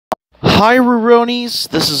Hi Ruronis,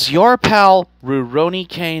 this is your pal Ruroni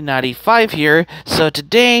K95 here. So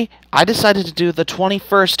today I decided to do the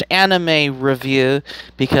 21st anime review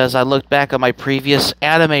because I looked back on my previous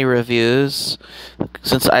anime reviews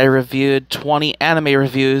since I reviewed 20 anime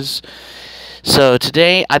reviews. So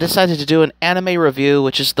today I decided to do an anime review,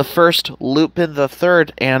 which is the first Lupin the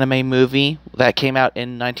Third anime movie that came out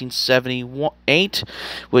in 1978,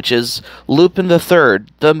 which is Lupin the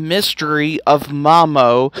Third, The Mystery of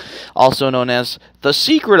Mamo, also known as The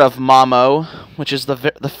Secret of Mamo, which is the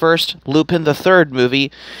first Lupin the Third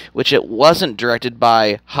movie, which it wasn't directed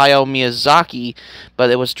by Hayao Miyazaki,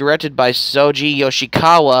 but it was directed by Soji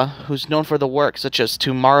Yoshikawa, who's known for the work such as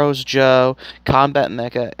Tomorrow's Joe, Combat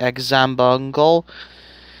Mecha, Exambungle,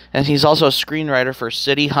 and he's also a screenwriter for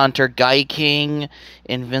City Hunter, Guy King,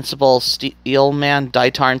 Invincible Steelman,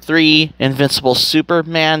 Daitarn 3, Invincible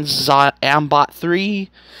Superman, Ambot 3,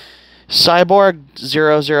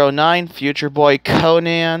 Cyborg 009, Future Boy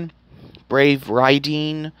Conan, Brave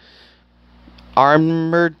Raideen,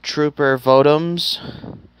 Armored Trooper Votoms,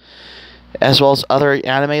 as well as other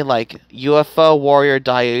anime like UFO Warrior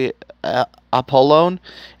Apollon,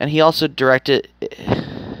 and he also did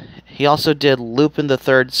Lupin the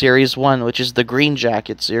Third Series 1, which is the Green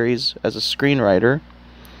Jacket series, as a screenwriter.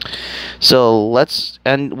 So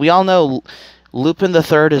and we all know Lupin the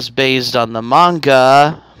Third is based on the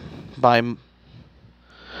manga by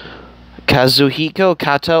Kazuhiko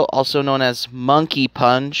Kato, also known as Monkey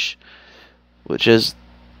Punch, which is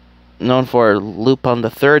known for Lupin the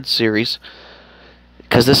Third series,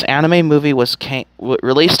 because this anime movie was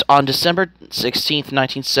released on December 16th,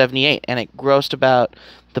 1978, and it grossed about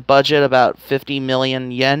 50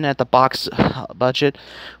 million yen at the box budget,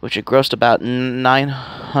 which it grossed about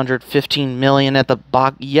 915 million at the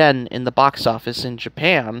yen in the box office in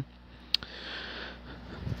Japan.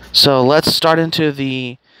 So let's start into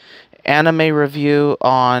the anime review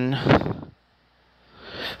on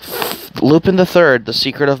Lupin the Third, The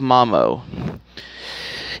Secret of Mamo.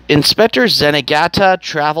 Inspector Zenigata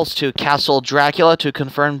travels to Castle Dracula to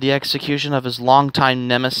confirm the execution of his longtime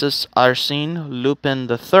nemesis, Arsène Lupin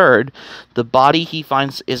the Third. The body he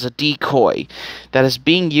finds is a decoy that is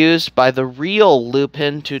being used by the real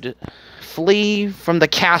Lupin to flee from the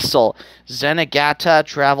castle. Zenigata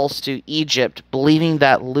travels to Egypt, believing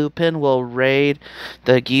that Lupin will raid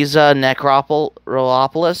the Giza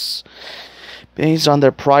necropolis. Based on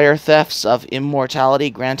their prior thefts of immortality,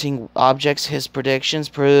 granting objects his predictions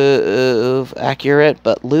prove accurate,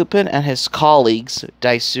 but Lupin and his colleagues,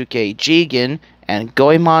 Daisuke Jigen and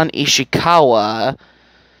Goemon Ishikawa,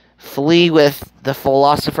 flee with the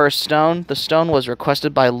Philosopher's Stone. The stone was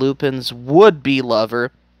requested by Lupin's would-be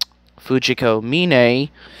lover, Fujiko Mine,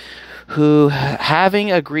 who,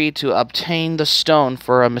 having agreed to obtain the stone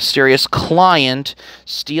for a mysterious client,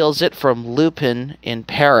 steals it from Lupin in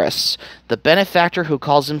Paris. The benefactor, who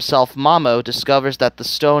calls himself Mamo, discovers that the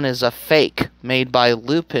stone is a fake made by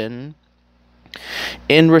Lupin.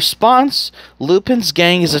 In response, Lupin's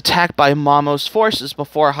gang is attacked by Mamo's forces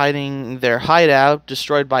before hiding their hideout,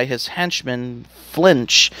 destroyed by his henchman,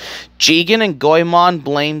 Flinch. Jigen and Goemon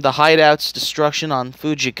blame the hideout's destruction on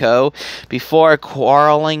Fujiko before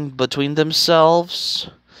quarreling between themselves.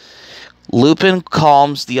 Lupin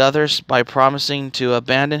calms the others by promising to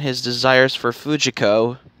abandon his desires for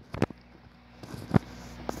Fujiko.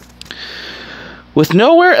 With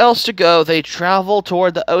nowhere else to go, they travel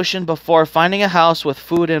toward the ocean before finding a house with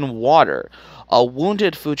food and water. A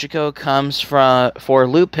wounded Fujiko comes for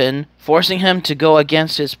Lupin, forcing him to go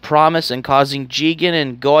against his promise and causing Jigen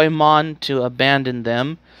and Goemon to abandon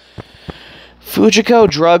them. Fujiko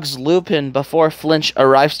drugs Lupin before Flinch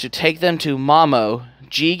arrives to take them to Mamo.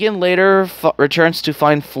 Jigen later returns to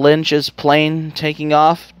find Flinch's plane taking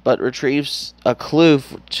off, but retrieves a clue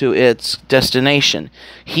to its destination.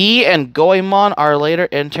 He and Goemon are later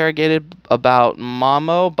interrogated about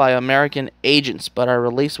Mamo by American agents, but are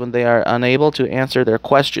released when they are unable to answer their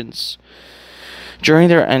questions. During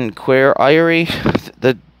their inquiry,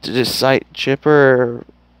 the decipher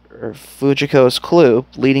Fujiko's clue,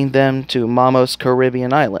 leading them to Mamo's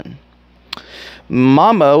Caribbean island.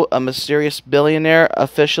 Mamo, a mysterious billionaire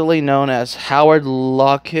officially known as Howard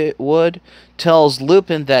Lockwood, tells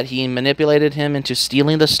Lupin that he manipulated him into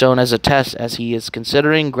stealing the stone as a test, as he is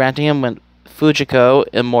considering granting him Fujiko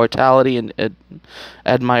immortality and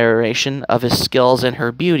admiration of his skills and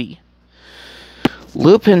her beauty.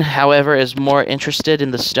 Lupin, however, is more interested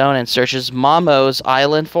in the stone and searches Mamo's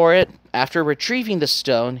island for it. After retrieving the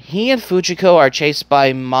stone, he and Fujiko are chased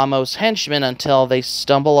by Mamo's henchmen until they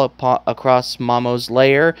stumble across Mamo's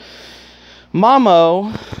lair.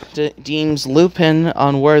 Mamo deems Lupin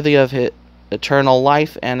unworthy of eternal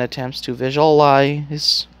life and attempts to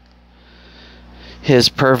visualize his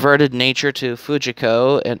perverted nature to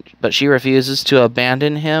Fujiko, but she refuses to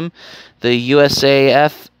abandon him. The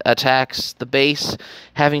USAF attacks the base.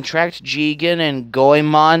 Having tracked Jigen and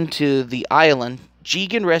Goemon to the island,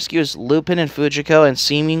 Jigen rescues Lupin and Fujiko and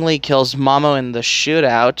seemingly kills Mamo in the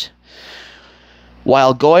shootout,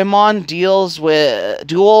 while Goemon duels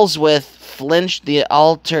with Flinch. The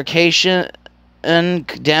altercation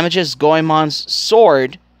damages Goemon's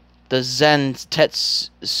sword, the Zen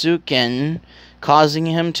Tetsuken, causing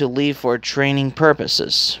him to leave for training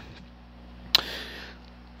purposes.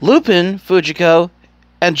 Lupin, Fujiko,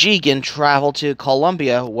 and Jigen travel to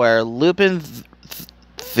Columbia, where Lupin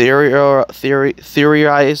theorizes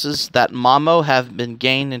that Mamo have been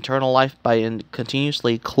gained eternal life by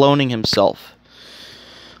continuously cloning himself.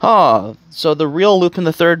 So the real Lupin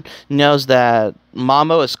the Third knows that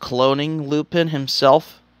Mamo is cloning Lupin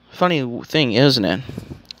himself? Funny thing, isn't it?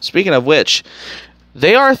 Speaking of which,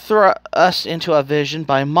 they are thrust into a vision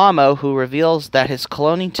by Mamo, who reveals that his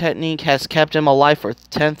cloning technique has kept him alive for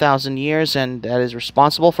 10,000 years and that is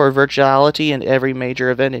responsible for virtuality in every major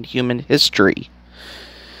event in human history.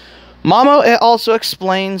 Mamo also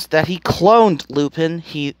explains that he cloned Lupin.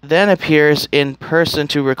 He then appears in person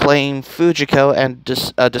to reclaim Fujiko, and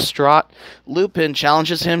a distraught Lupin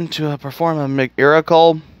challenges him to perform a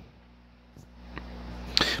miracle.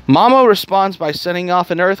 Mamo responds by setting off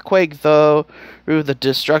an earthquake through the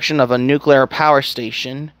destruction of a nuclear power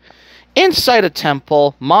station. Inside a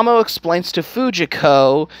temple, Mamo explains to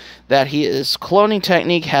Fujiko that his cloning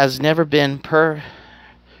technique has never been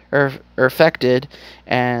perfected,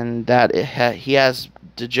 and that he has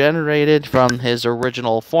degenerated from his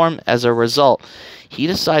original form. As a result, he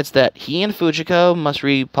decides that he and Fujiko must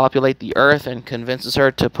repopulate the Earth and convinces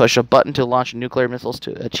her to push a button to launch nuclear missiles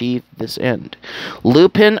to achieve this end.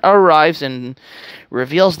 Lupin arrives and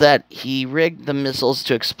reveals that he rigged the missiles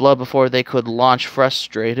to explode before they could launch.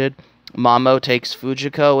 Frustrated, Mamo takes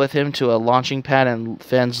Fujiko with him to a launching pad and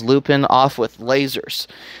fends Lupin off with lasers.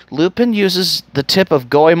 Lupin uses the tip of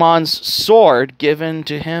Goemon's sword given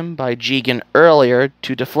to him by Jigen earlier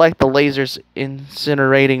to deflect the lasers,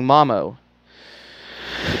 incinerating Mamo.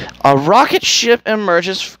 A rocket ship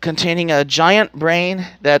emerges containing a giant brain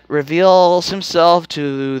that reveals himself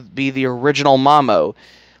to be the original Mamo.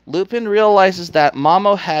 Lupin realizes that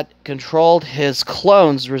Mamo had controlled his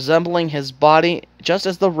clones, resembling his body. Just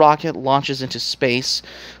as the rocket launches into space,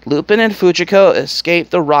 Lupin and Fujiko escape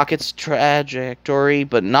the rocket's trajectory,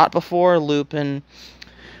 but not before Lupin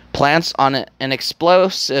plants on an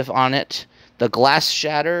explosive on it. The glass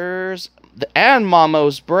shatters, and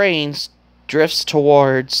Mamo's brain drifts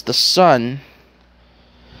towards the sun.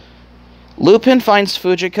 Lupin finds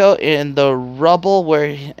Fujiko in the rubble,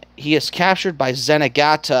 where he is captured by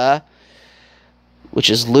Zenigata,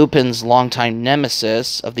 which is Lupin's longtime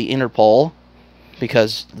nemesis of the Interpol,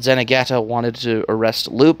 because Zenigata wanted to arrest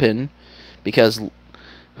Lupin because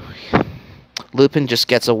Lupin just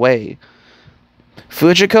gets away.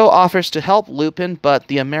 Fujiko offers to help Lupin, but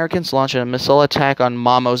the Americans launch a missile attack on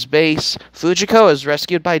Mamo's base. Fujiko is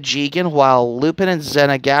rescued by Jigen, while Lupin and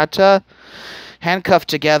Zenigata, handcuffed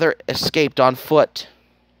together, escaped on foot.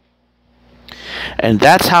 And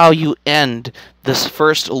that's how you end this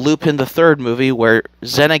first Lupin the Third movie, where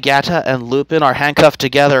Zenigata and Lupin are handcuffed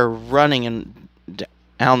together, running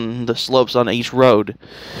down the slopes on each road,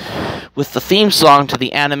 with the theme song to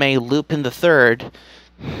the anime Lupin the Third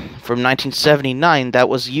from 1979 that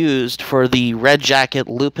was used for the Red Jacket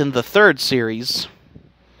Lupin the Third series.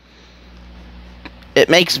 It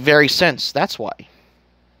makes very sense, that's why.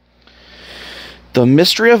 The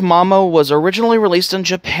Mystery of Mamo was originally released in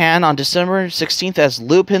Japan on December 16th as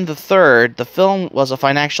Lupin the Third. The film was a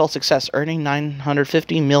financial success, earning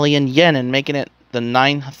 950 million yen and making it the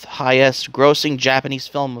 9th highest grossing Japanese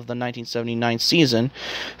film of the 1979 season.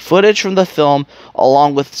 Footage from the film,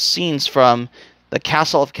 along with scenes from the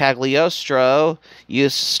Castle of Cagliostro,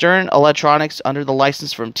 used Stern Electronics under the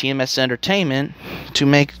license from TMS Entertainment to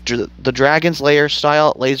make the Dragon's Lair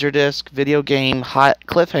style Laserdisc video game hot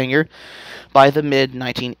cliffhanger by the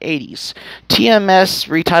mid-1980s. TMS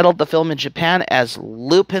retitled the film in Japan as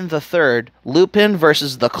Lupin the Third, Lupin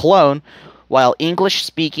versus the Clone, while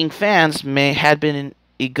English-speaking fans had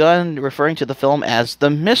begun referring to the film as The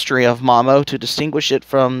Mystery of Mamo to distinguish it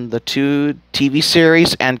from the two TV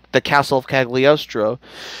series and the Castle of Cagliostro,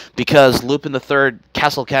 because Lupin the Third,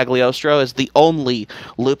 Castle of Cagliostro, is the only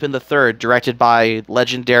Lupin the Third directed by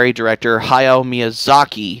legendary director Hayao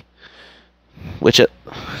Miyazaki, which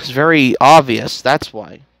is very obvious, that's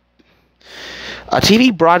why. A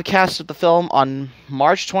TV broadcast of the film on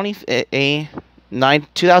March 20th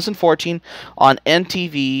 2014 on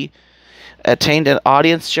NTV, attained an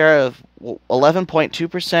audience share of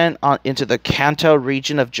 11.2% into the Kanto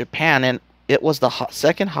region of Japan, and it was the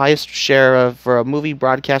second highest share for a movie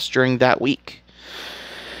broadcast during that week.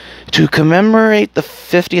 To commemorate the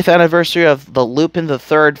 50th anniversary of the Lupin the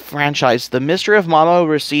Third franchise, The Mystery of Mamo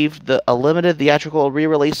received a limited theatrical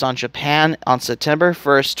re-release on Japan on September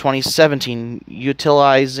 1st, 2017,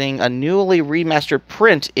 utilizing a newly remastered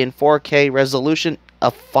print in 4K resolution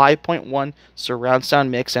of 5.1 surround sound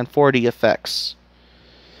mix and 4D effects.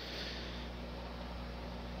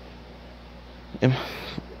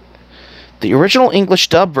 The original English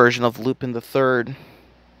dub version of Lupin the Third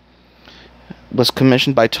was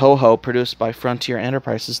commissioned by Toho, produced by Frontier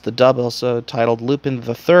Enterprises. The dub, also titled Lupin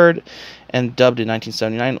the Third and dubbed in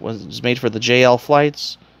 1979, was made for the JL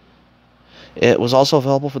flights. It was also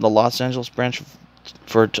available for the Los Angeles branch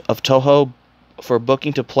of Toho for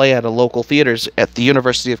booking to play at a local theaters at the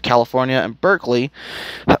University of California and Berkeley.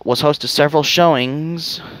 Was host to several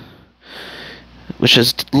showings, which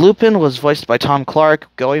is Lupin was voiced by Tom Clark,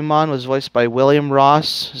 Goemon was voiced by William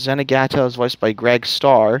Ross, Zenigata was voiced by Greg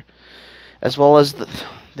Starr, as well as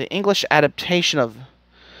the English adaptation of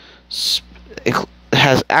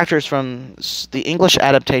has actors from the English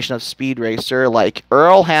adaptation of Speed Racer like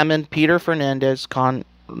Earl Hammond, Peter Fernandez,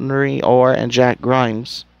 Connery Orr, and Jack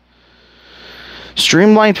Grimes.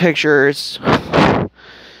 Streamline Pictures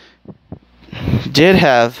did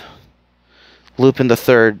have Lupin the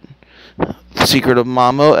Third, The Secret of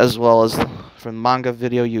Mamo, as well as from Manga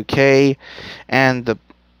Video UK, and the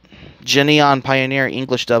Geneon Pioneer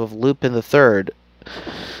English dub of Lupin the Third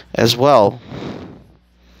as well,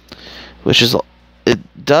 which is,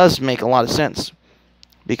 it does make a lot of sense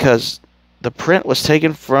because the print was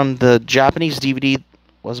taken from the Japanese DVD,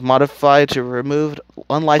 was modified to remove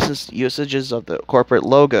unlicensed usages of the corporate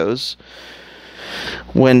logos.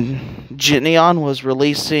 When Geneon was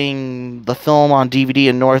releasing the film on DVD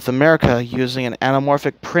in North America using an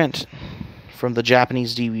anamorphic print from the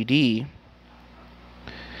Japanese DVD,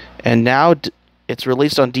 and now it's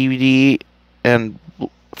released on DVD and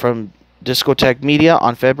from Discotek Media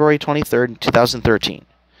on February 23rd, 2013.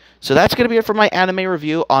 So that's going to be it for my anime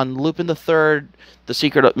review on Lupin the Third,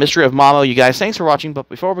 The Mystery of Mamo. You guys, thanks for watching, but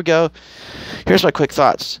before we go, here's my quick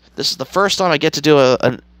thoughts. This is the first time I get to do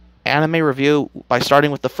an anime review by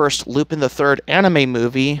starting with the first Lupin the Third anime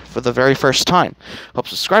movie for the very first time. Hope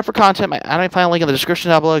to subscribe for content. My anime plan link in the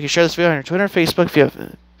description down below. You can share this video on your Twitter and Facebook if you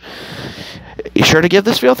have... Be sure to give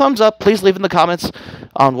this video a thumbs up. Please leave in the comments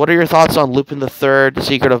on what are your thoughts on Lupin the Third, The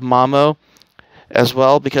Secret of Mamo, as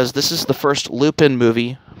well, because this is the first Lupin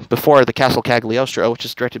movie before the Castle Cagliostro, which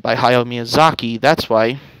is directed by Hayao Miyazaki. That's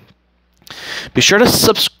why. Be sure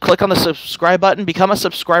to click on the subscribe button. Become a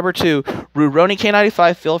subscriber to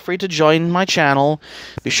RurouniK95. Feel free to join my channel.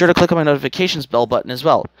 Be sure to click on my notifications bell button as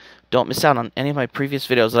well. Don't miss out on any of my previous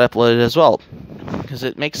videos that I uploaded as well, because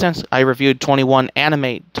it makes sense. I reviewed 21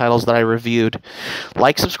 anime titles that I reviewed.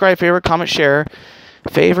 Like, subscribe, favorite, comment, share,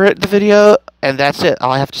 favorite the video, and that's it,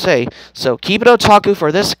 all I have to say. So keep it otaku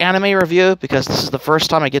for this anime review, because this is the first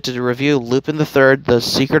time I get to review Lupin the Third, The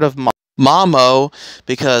Secret of Mamo,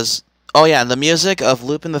 because... Oh yeah, and the music of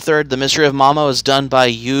Lupin the Third, The Mystery of Mamo is done by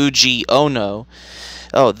Yuji Ohno.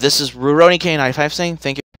 Oh, this is RurouniK95 saying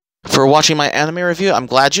thank you for watching my anime review. I'm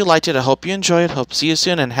glad you liked it. I hope you enjoyed. Hope to see you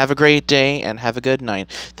soon, and have a great day, and have a good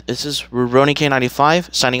night. This is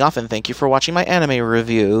RurouniK95 signing off, and thank you for watching my anime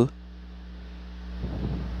review.